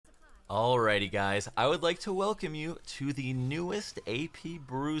Alrighty guys, I would like to welcome you to the newest AP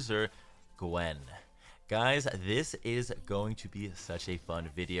Bruiser, Gwen. Guys, this is going to be such a fun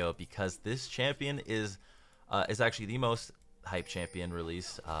video because this champion is actually the most hype champion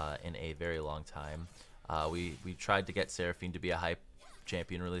release in a very long time. We tried to get Seraphine to be a hype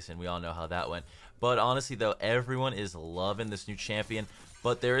champion release and we all know how that went. But honestly though, everyone is loving this new champion,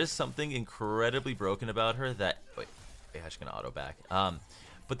 but there is something incredibly broken about her that... Wait, I'm just gonna auto back.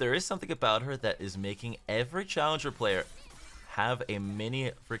 But there is something about her that is making every challenger player have a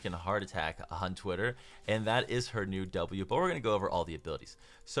mini freaking heart attack on Twitter, and that is her new W. But we're going to go over all the abilities.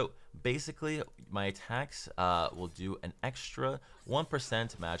 So basically, my attacks will do an extra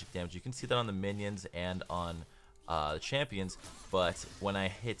 1% magic damage. You can see that on the minions and on the champions, but when I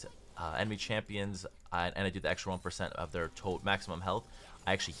hit enemy champions and I do the extra 1% of their total maximum health,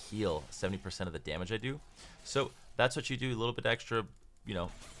 I actually heal 70% of the damage I do. So that's what you do, a little bit extra, you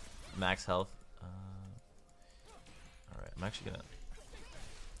know, max health. Alright, I'm actually gonna...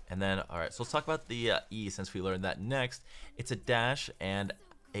 And then, alright, so let's talk about the E since we learned that next. It's a dash and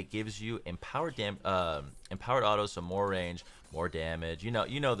it gives you empowered auto, so more range, more damage. You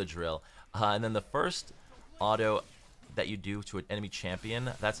know the drill. And then the first auto that you do to an enemy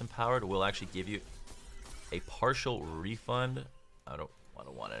champion that's empowered will actually give you a partial refund. I don't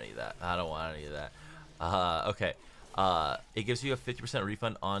want any of that. I don't want any of that. Okay. It gives you a 50%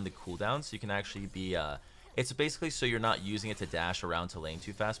 refund on the cooldown, so you can actually be it's basically so you're not using it to dash around to lane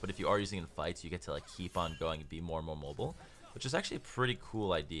too fast, but if you are using it in fights, you get to like keep on going and be more and more mobile, which is actually a pretty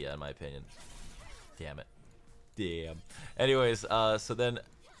cool idea in my opinion. Damn it. Damn. Anyways, so then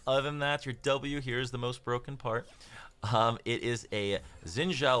other than that, your W here is the most broken part. It is a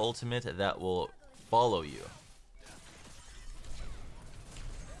Xin Zhao ultimate that will follow you.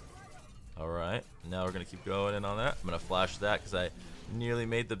 Alright, now we're going to keep going in on that. I'm going to flash that because I nearly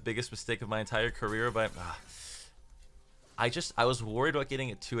made the biggest mistake of my entire career by... I was worried about getting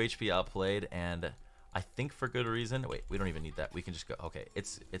it 2 HP outplayed, and I think for good reason. Wait, we don't even need that. We can just go... Okay,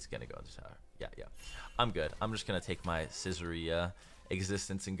 it's going to go into tower. Yeah. I'm good. I'm just going to take my Scissory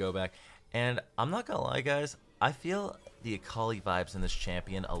existence and go back. And I'm not going to lie, guys. I feel the Akali vibes in this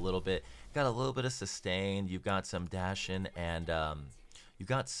champion a little bit. Got a little bit of sustain. You've got some dash in, and... you've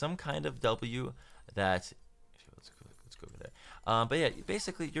got some kind of W that... Let's go over there. But yeah,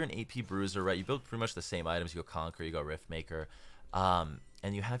 basically, you're an AP Bruiser, right? You build pretty much the same items. You go Conquer, you go Riftmaker.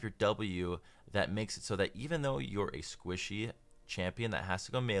 And you have your W that makes it so that even though you're a squishy champion that has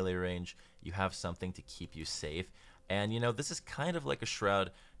to go melee range, you have something to keep you safe. And, you know, this is kind of like a Shroud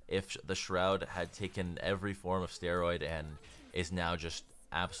if the Shroud had taken every form of steroid and is now just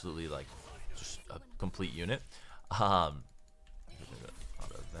absolutely, like, just a complete unit.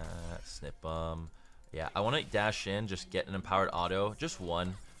 That snip yeah, I want to dash in, just get an empowered auto, just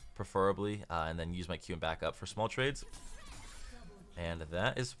one preferably, and then use my Q and back up for small trades. And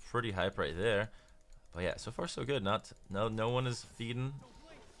that is pretty hype right there. But yeah, so far so good. No one is feeding.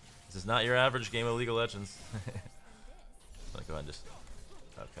 This is not your average game of League of Legends. I'm gonna go ahead and just...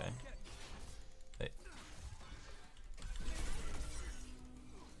 Okay. Hey.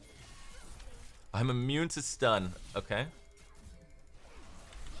 I'm immune to stun. Okay.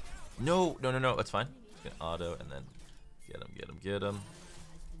 No, it's fine. Just gonna auto and then get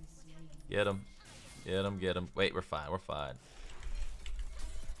him. Wait, we're fine.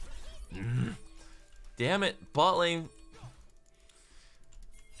 Damn it, bot lane.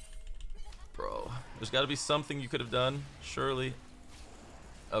 Bro, there's gotta be something you could have done, surely.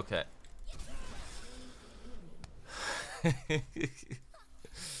 Okay.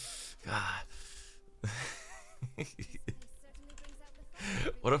 God.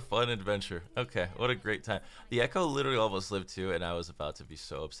 What a fun adventure. Okay, what a great time. The Echo literally almost lived too, and I was about to be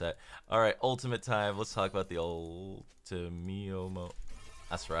so upset. Alright, ultimate time. Let's talk about the Ultimiomo.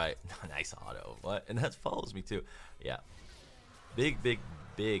 That's right. Nice auto. What? And that follows me too. Yeah. Big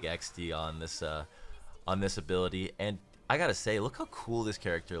XD on this ability. And I gotta say, look how cool this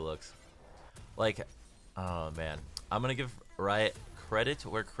character looks. Like, oh man. I'm gonna give Riot credit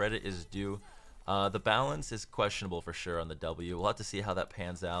where credit is due. The balance is questionable for sure on the W. We'll have to see how that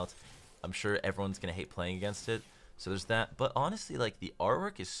pans out. I'm sure everyone's going to hate playing against it. So there's that. But honestly, like, the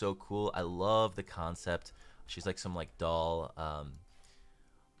artwork is so cool. I love the concept. She's like some, like, doll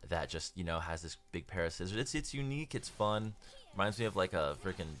that just, you know, has this big pair of scissors. It's unique. It's fun. Reminds me of, like, a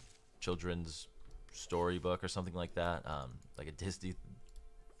freaking children's storybook or something like that. Like a Disney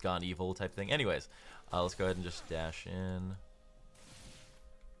Gone Evil type thing. Anyways, let's go ahead and just dash in.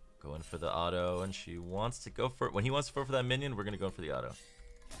 Going for the auto, and she wants to go for... When he wants to go for that minion, we're going to go for the auto.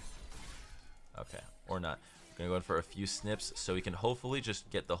 Okay, or not. Gonna go in for a few snips so we can hopefully just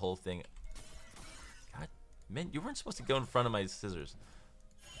get the whole thing. God, man, you weren't supposed to go in front of my scissors.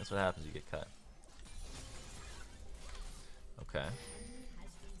 That's what happens, you get cut. Okay.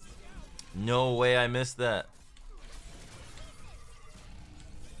 No way I missed that.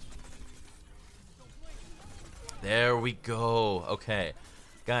 There we go. Okay.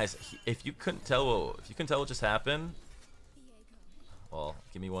 Guys, if you couldn't tell what just happened, well,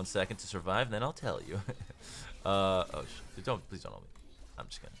 give me 1 second to survive, then I'll tell you. Oh, please don't hold me. I'm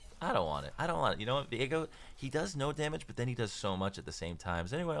just kidding. I don't want it. I don't want it. You know what, Viego, he does no damage, but then he does so much at the same time.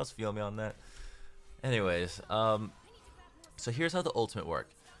 Does anyone else feel me on that? Anyways, so here's how the ultimate work.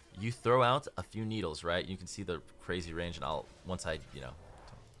 You throw out a few needles, right? You can see the crazy range, and once I, you know,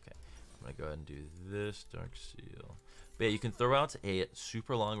 okay, I'm gonna go ahead and do this Dark Seal. But yeah, you can throw out a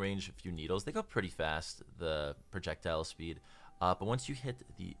super long range of few needles. They go pretty fast, the projectile speed. But once you hit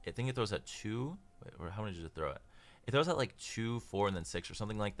I think it throws at 2. Wait, or how many does it throw at? It throws out like 2, 4, and then 6 or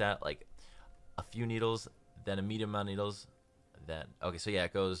something like that. Like a few needles, then a medium amount of needles, then okay. So yeah,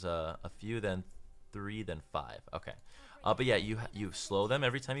 it goes a few, then 3, then 5. Okay. But yeah, you slow them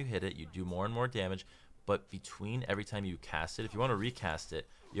every time you hit it. You do more and more damage. But between every time you cast it, if you want to recast it,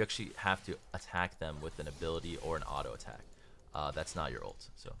 you actually have to attack them with an ability or an auto attack. That's not your ult.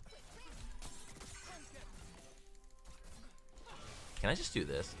 So can I just do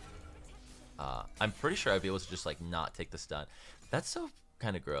this? I'm pretty sure I'd be able to just like not take the stun. That's so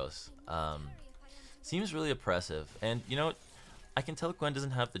kind of gross. Seems really oppressive. And you know, I can tell Gwen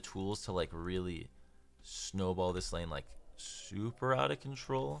doesn't have the tools to like really snowball this lane like super out of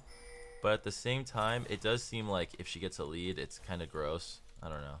control. But at the same time, it does seem like if she gets a lead, it's kind of gross. I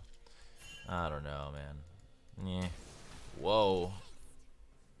don't know. I don't know, man. Yeah. Whoa.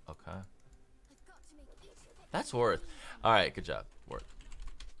 Okay. That's worth. All right, good job. Worth.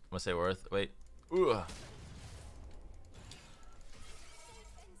 I'm gonna say worth. Wait. Ooh.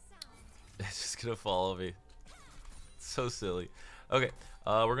 It's just gonna follow me. It's so silly. Okay.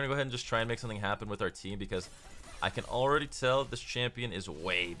 We're gonna go ahead and just try and make something happen with our team because I can already tell this champion is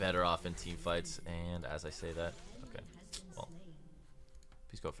way better off in team fights. And as I say that, okay. Well,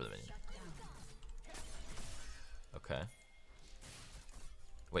 please go for the minion. Okay.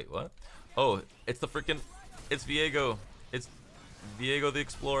 Wait, what? Oh, it's the freaking. It's Viego. It's Viego the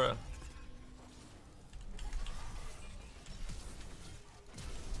Explorer.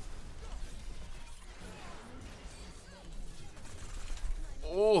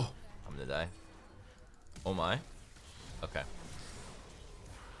 Oh, I'm gonna die. Oh my. Okay.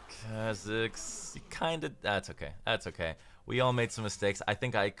 Kha'Zix, kinda. That's okay. That's okay. We all made some mistakes. I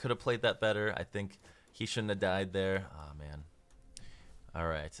think I could have played that better. I think he shouldn't have died there. Oh man. All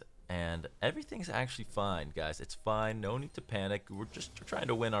right. And everything's actually fine, guys. It's fine. No need to panic. We're trying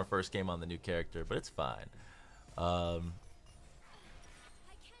to win our first game on the new character, but it's fine.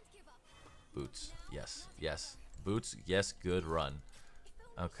 Boots. Yes. Yes. Boots. Yes. Good run.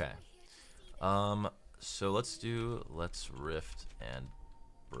 Okay. So let's rift and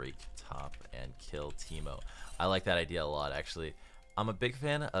break top and kill Teemo. I like that idea a lot, actually. I'm a big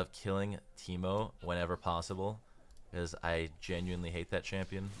fan of killing Teemo whenever possible, because I genuinely hate that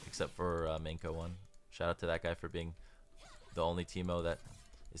champion, except for Manko 1. Shout out to that guy for being the only Teemo that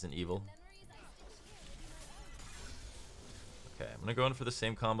isn't evil. Okay, I'm gonna go in for the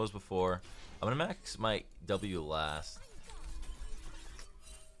same combos before. I'm gonna max my W last.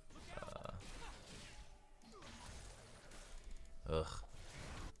 Ugh.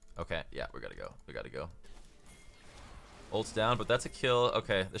 Okay, yeah, we gotta go. We gotta go. Ult's down, but that's a kill.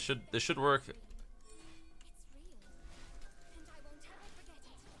 Okay, this should work.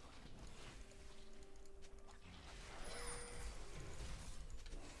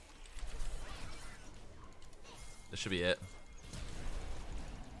 This should be it.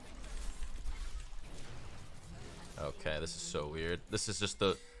 Okay, this is so weird. This is just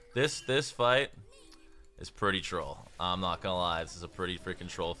the this fight is pretty troll. I'm not gonna lie, this is a pretty freaking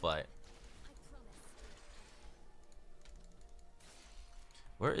troll fight.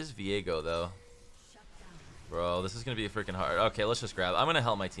 Where is Viego though? Bro, this is gonna be freaking hard. Okay, let's just grab it. I'm gonna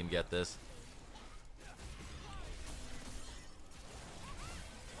help my team get this.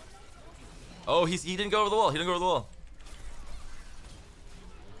 Oh, he didn't go over the wall. He didn't go over the wall.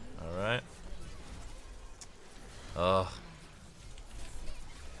 All right. Ugh.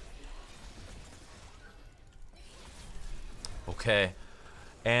 Okay,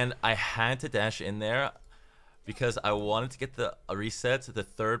 and I had to dash in there because I wanted to get the reset to the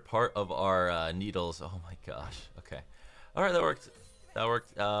third part of our needles. Oh my gosh. Okay. All right, that worked. That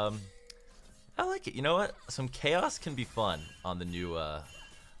worked. I like it. You know what? Some chaos can be fun on the new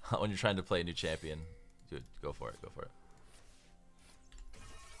when you're trying to play a new champion. Dude, go for it. Go for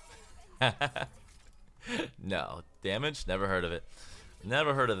it. No. Damage? Never heard of it.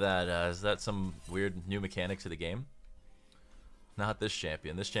 Never heard of that. Is that some weird new mechanic to the game? Not this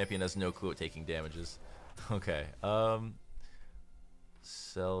champion. This champion has no clue what taking damage is. Okay.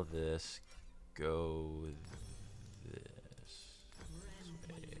 Sell this. Go this.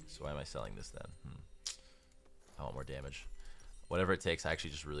 So why am I selling this then? I want more damage. Whatever it takes, I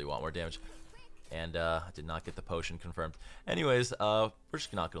actually just really want more damage. And I did not get the potion confirmed. Anyways, we're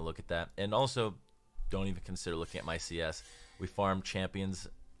just not going to look at that. And also, don't even consider looking at my CS. We farm champions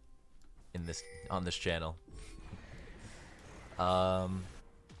in this on this channel. Oh,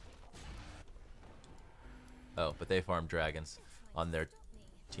 but they farm dragons on their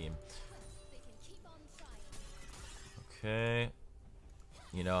team. Okay.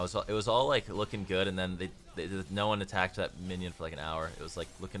 You know, it was all like looking good, and then no one attacked that minion for like an hour. It was like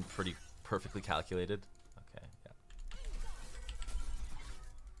looking pretty perfectly calculated. Okay, yeah.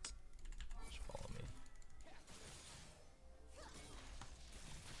 Just follow me.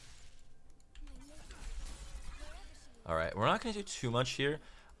 All right, we're not gonna do too much here.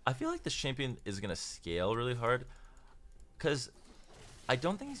 I feel like this champion is gonna scale really hard, because I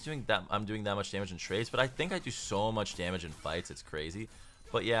don't think he's doing that. I'm doing that much damage in trades, but I think I do so much damage in fights. It's crazy.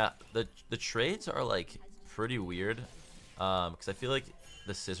 But yeah, the trades are like pretty weird, because I feel like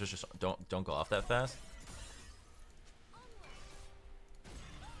the scissors just don't go off that fast.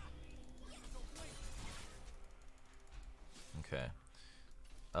 Okay.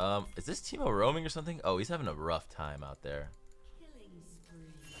 Is this Teemo roaming or something? Oh, he's having a rough time out there.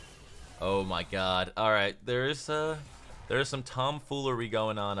 Oh my God! All right, there's some tomfoolery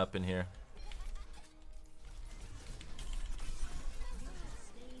going on up in here.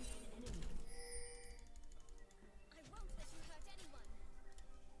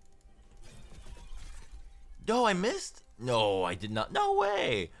 No, I missed? No, I did not. No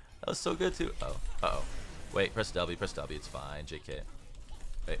way. That was so good too. Oh, uh-oh. Wait, press W, press W. It's fine, JK.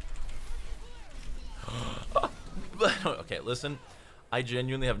 Wait. Okay, listen. I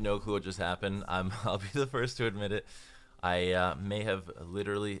genuinely have no clue what just happened. I'll be the first to admit it. I may have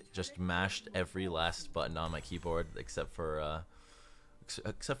literally just mashed every last button on my keyboard except for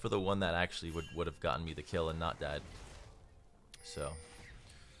the one that actually would have gotten me the kill and not died. So,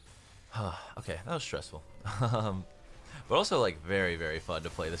 okay, that was stressful. But also like very, very fun to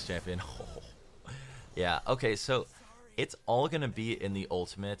play this champion. Yeah, okay, so it's all gonna be in the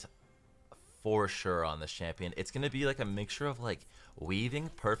ultimate for sure on this champion. It's gonna be like a mixture of like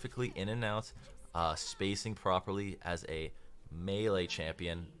weaving perfectly in and out, spacing properly as a melee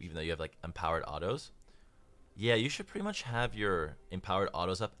champion, even though you have like empowered autos. Yeah, you should pretty much have your empowered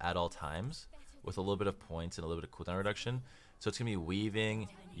autos up at all times with a little bit of points and a little bit of cooldown reduction. So it's gonna be weaving,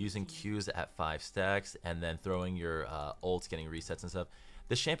 using Qs at 5 stacks, and then throwing your ults, getting resets and stuff.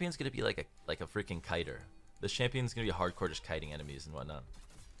 This champion's gonna be like a freaking kiter. This champion's gonna be hardcore, just kiting enemies and whatnot.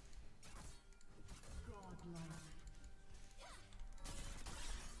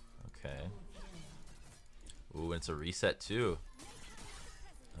 Okay. Ooh, and it's a reset too.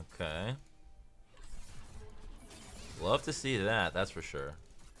 Okay. Love to see that, that's for sure.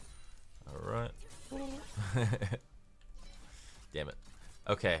 Alright. Damn it.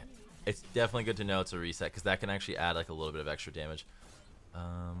 Okay. It's definitely good to know it's a reset, because that can actually add like a little bit of extra damage.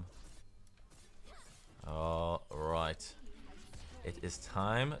 Alright. It is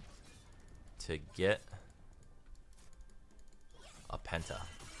time to get a penta.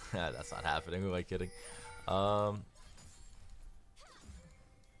 That's not happening, who am I kidding?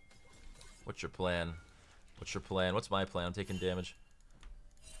 What's your plan? What's your plan? What's my plan? I'm taking damage.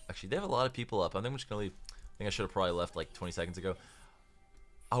 Actually, they have a lot of people up. I think I'm just gonna leave. I think I should have probably left like 20 seconds ago.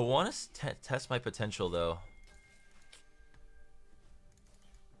 I want to test my potential though.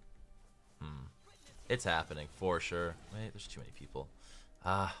 It's happening for sure. Wait, there's too many people.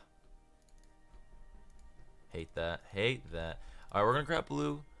 Hate that. Hate that. Alright, we're gonna grab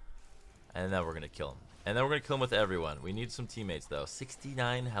blue. And then we're gonna kill him. And then we're gonna kill him with everyone. We need some teammates though.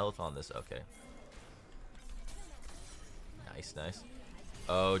 69 health on this. Okay. Nice, nice.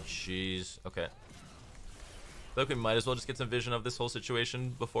 Oh, jeez. Okay. I feel like we might as well just get some vision of this whole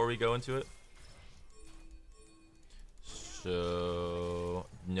situation before we go into it. So,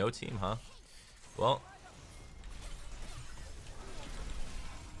 no team, huh? Well.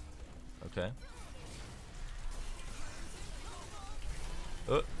 Okay.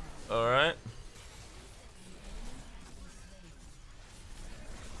 Oh, alright.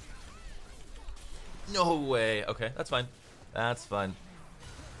 No way. Okay, that's fine. That's fine.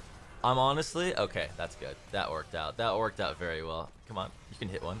 I'm honestly... Okay, that's good. That worked out. That worked out very well. Come on, you can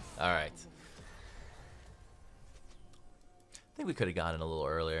hit one. Alright. think we could have gotten a little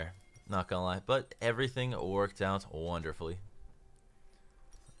earlier. Not gonna lie, but everything worked out wonderfully.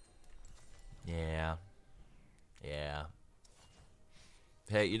 Yeah. Yeah.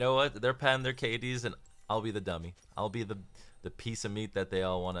 Hey, you know what? They're patting their KDs, and I'll be the dummy. I'll be the piece of meat that they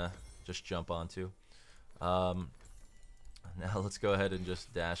all want to just jump onto. Now let's go ahead and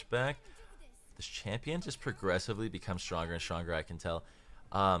just dash back. This champion just progressively becomes stronger and stronger, I can tell.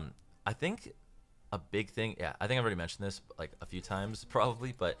 I think a big thing, yeah, I think I've already mentioned this like a few times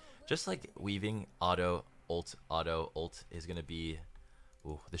probably, but just like weaving auto ult is going to be,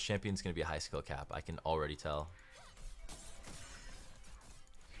 ooh, this champion's going to be a high skill cap. I can already tell.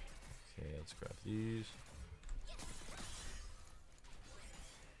 Okay, let's grab these.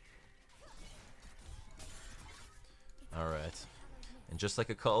 All right. And just like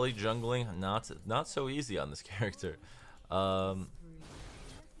Akali, jungling not so easy on this character. Come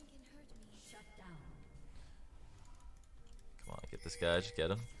on, get this guy, just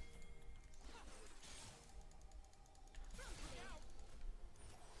get him.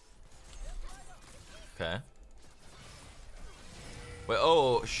 Okay. Wait,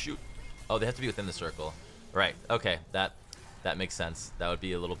 oh shoot. Oh, they have to be within the circle. Right, okay, that makes sense. That would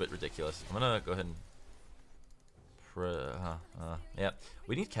be a little bit ridiculous. I'm gonna go ahead and yeah,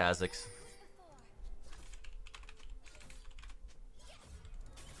 we need Kha'Zix.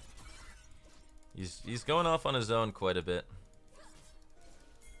 He's going off on his own quite a bit.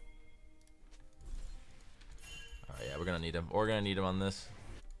 Alright, yeah, we're gonna need him. We're gonna need him on this.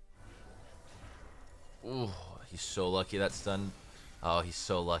 Ooh, he's so lucky that stun. Oh, he's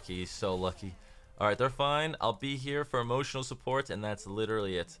so lucky. He's so lucky. Alright, they're fine. I'll be here for emotional support, and that's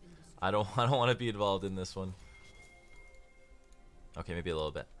literally it. I don't want to be involved in this one. Okay, maybe a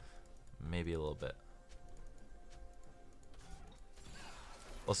little bit. Maybe a little bit.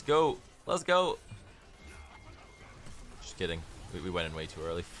 Let's go. Let's go. Just kidding. We went in way too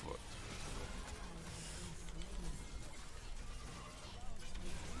early.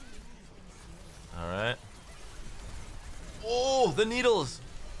 Alright. Oh, the needles.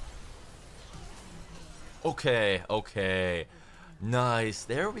 Okay, okay. Nice.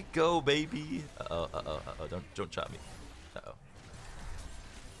 There we go, baby. Uh-oh, uh-oh, uh-oh. Don't chop me. Uh-oh.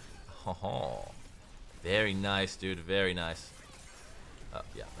 Oh, very nice, dude. Very nice. Oh,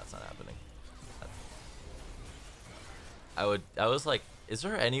 yeah, that's not happening. I was like, is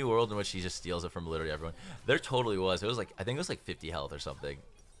there any world in which he just steals it from literally everyone? There totally was. It was like, I think it was like 50 health or something.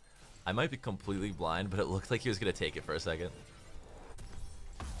 I might be completely blind, but it looked like he was gonna take it for a second.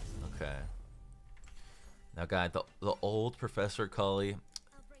 Okay. Now, guy, the old Professor Akali,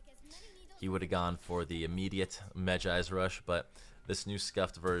 he would have gone for the immediate Medjai's rush, but this new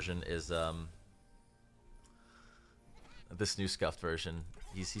scuffed version is this new scuffed version.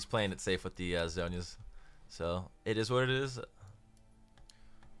 He's playing it safe with the Zhonya's, so it is what it is.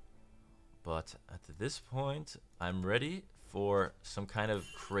 But at this point, I'm ready for some kind of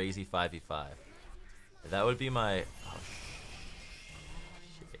crazy 5v5. That would be my. Oh,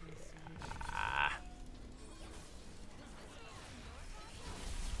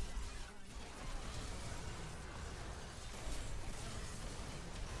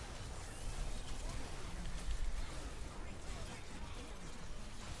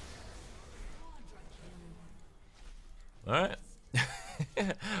 Alright.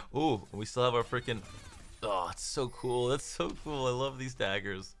 Ooh, we still have our freaking. Oh, it's so cool. That's so cool. I love these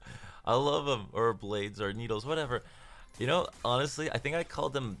daggers. I love them. Or blades or needles, whatever. You know, honestly, I think I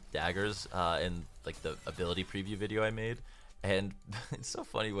called them daggers in like the ability preview video I made. And it's so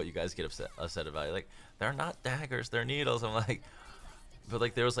funny what you guys get upset about. You're like, they're not daggers, they're needles. I'm like, but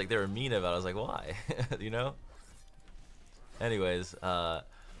like they were mean about it. I was like, why? You know? Anyways,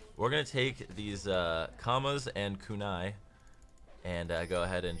 we're going to take these Kamas and Kunai and go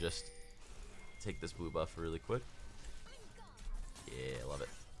ahead and just take this blue buff really quick. Yeah, love it.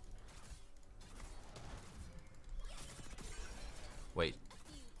 Wait,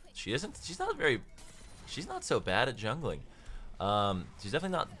 she's not so bad at jungling. She's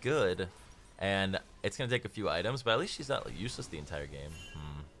definitely not good, and it's going to take a few items, but at least she's not like, useless the entire game.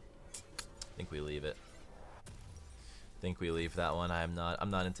 I think we leave it. Think we leave that one. I'm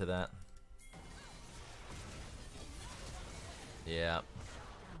not into that. Yeah.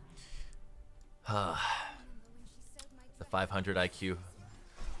 The 500 IQ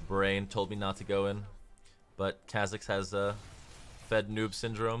brain told me not to go in, but Kha'Zix has fed noob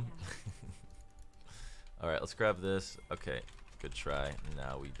syndrome. All right, let's grab this. Okay, good try.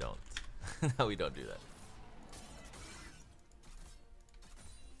 Now we don't. Now we don't do that.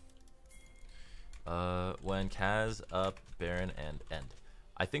 When Kaz up, Baron, and end.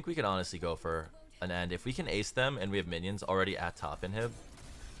 I think we could honestly go for an end. If we can ace them and we have minions already at top inhib.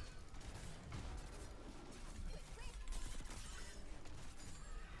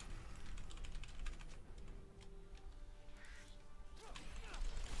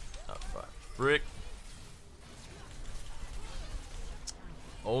 Oh, fuck. Frick.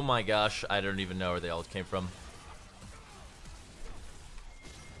 Oh my gosh, I don't even know where they all came from.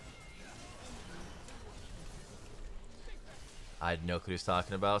 I had no clue he was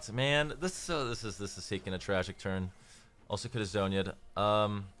talking about. Man, this is taking a tragic turn. Also could have zoned.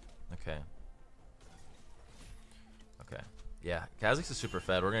 Okay. Okay. Yeah, Kha'Zix is super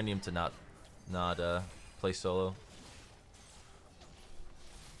fed. We're gonna need him to not play solo.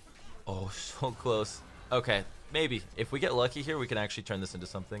 Oh, so close. Okay, maybe. If we get lucky here, we can actually turn this into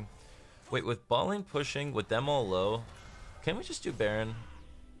something. Wait, with bot lane pushing, with them all low, can we just do Baron?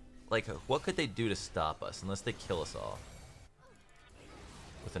 Like, what could they do to stop us, unless they kill us all?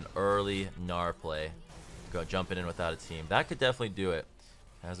 With an early Gnar play. Go jumping in without a team. That could definitely do it.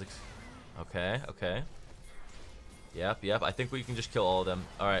 Kha'Zix. Okay, okay. Yep. I think we can just kill all of them.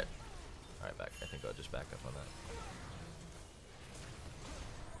 Alright. Alright, back. I think I'll just back up on that.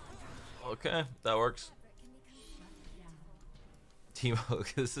 Okay, that works.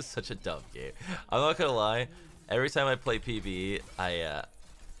 Teemo, this is such a dumb game. I'm not gonna lie. Every time I play PvE, I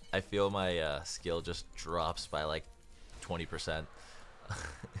feel my skill just drops by like 20%.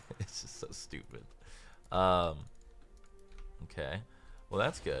 It's just so stupid. Okay. Well,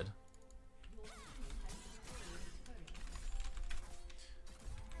 that's good.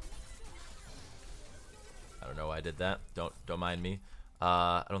 I don't know why I did that. Don't mind me.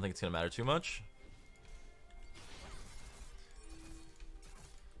 I don't think it's gonna matter too much.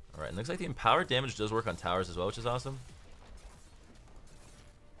 Alright, and looks like the empowered damage does work on towers as well, which is awesome.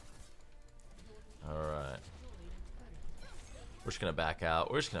 Alright. We're just gonna back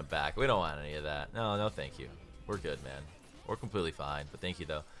out. We're just gonna back. We don't want any of that. No, thank you. We're good, man. We're completely fine, but thank you,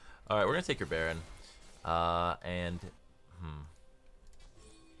 though. Alright, we're gonna take your Baron.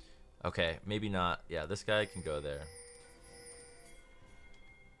 Okay, maybe not. Yeah, this guy can go there.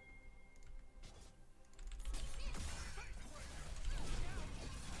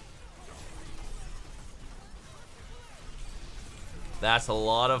 That's a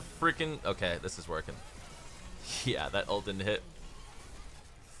lot of freaking... Okay, this is working. Yeah, that ult didn't hit.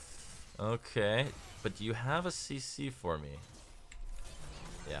 Okay, but do you have a CC for me?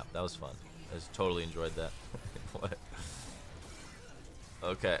 Yeah, that was fun. I just totally enjoyed that. What?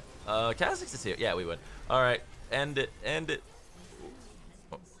 Okay, Kha'Zix is here. Yeah, we win. Alright, end it, end it.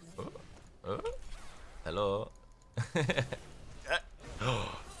 Hello.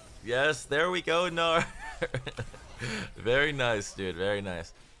 Yes, there we go, Gnar. Very nice, dude, very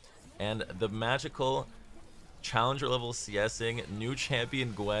nice. And the magical challenger level CSing, new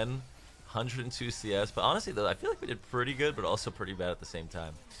champion Gwen, 102 CS. But honestly, though, I feel like we did pretty good, but also pretty bad at the same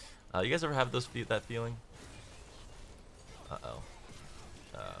time. You guys ever have that feeling? Uh-oh.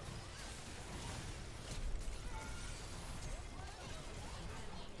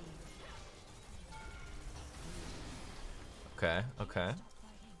 Okay, okay.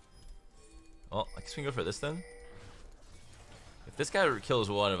 Well, I guess we can go for this then. If this guy kills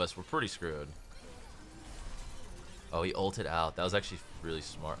one of us, we're pretty screwed. Oh, he ulted out. That was actually really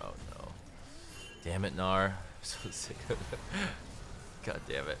smart. Oh, no. Damn it, Gnar. I'm so sick of it. God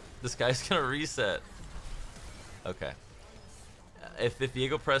damn it. This guy's gonna reset. Okay. If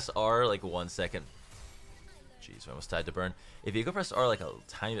Viego pressed R like 1 second. Jeez, we almost tied to burn. If Viego pressed R like a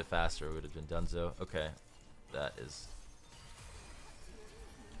tiny bit faster, it would have been donezo. Okay. That is...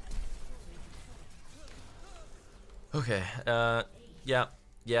 Okay, yeah.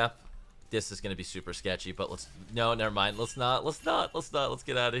 This is gonna be super sketchy, but no, never mind. Let's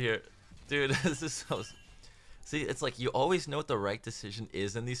get out of here. Dude, this is so... See, it's like you always know what the right decision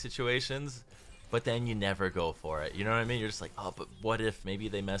is in these situations, but then you never go for it. You know what I mean? You're just like, oh, but what if maybe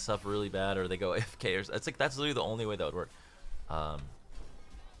they mess up really bad or they go AFK or... It's like, that's literally the only way that would work.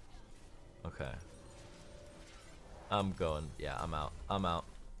 Okay. I'm going, yeah, I'm out.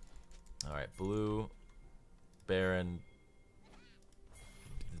 Alright, blue... Baron,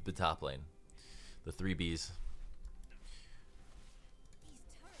 the top lane, the 3 Bs.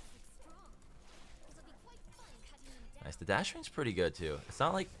 Nice. The dash range's pretty good too. It's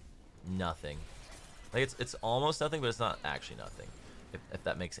not like nothing. Like it's almost nothing, but it's not actually nothing. If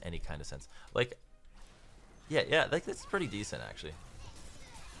that makes any kind of sense. Like, yeah, like it's pretty decent actually.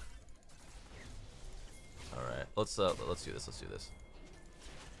 All right, let's do this. Let's do this.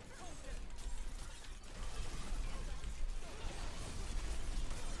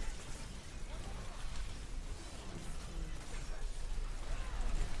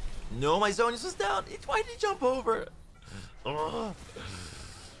 No, my Zonius was down. Why did he jump over? Ugh.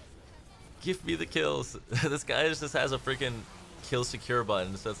 Give me the kills. This guy just has a freaking kill secure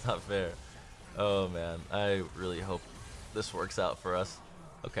button, so it's not fair. Oh man, I really hope this works out for us.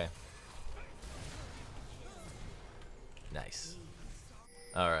 Okay. Nice.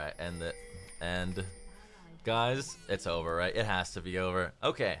 Alright, and guys, it's over, right? It has to be over.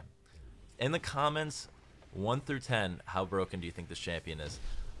 Okay. In the comments, 1 through 10, how broken do you think this champion is?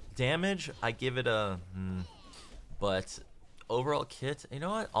 Damage, I give it a but overall kit, you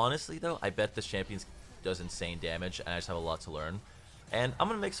know what? Honestly though, I bet this champion does insane damage, and I just have a lot to learn. And I'm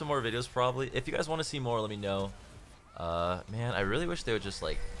gonna make some more videos probably. If you guys want to see more, let me know. Man, I really wish they would just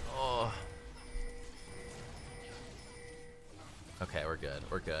like, oh. Okay, we're good.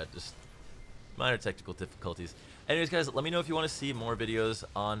 We're good. Just minor technical difficulties. Anyways, guys, let me know if you want to see more videos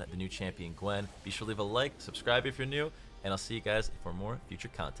on the new Champion Gwen. Be sure to leave a like, subscribe if you're new, and I'll see you guys for more future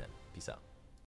content. Peace out.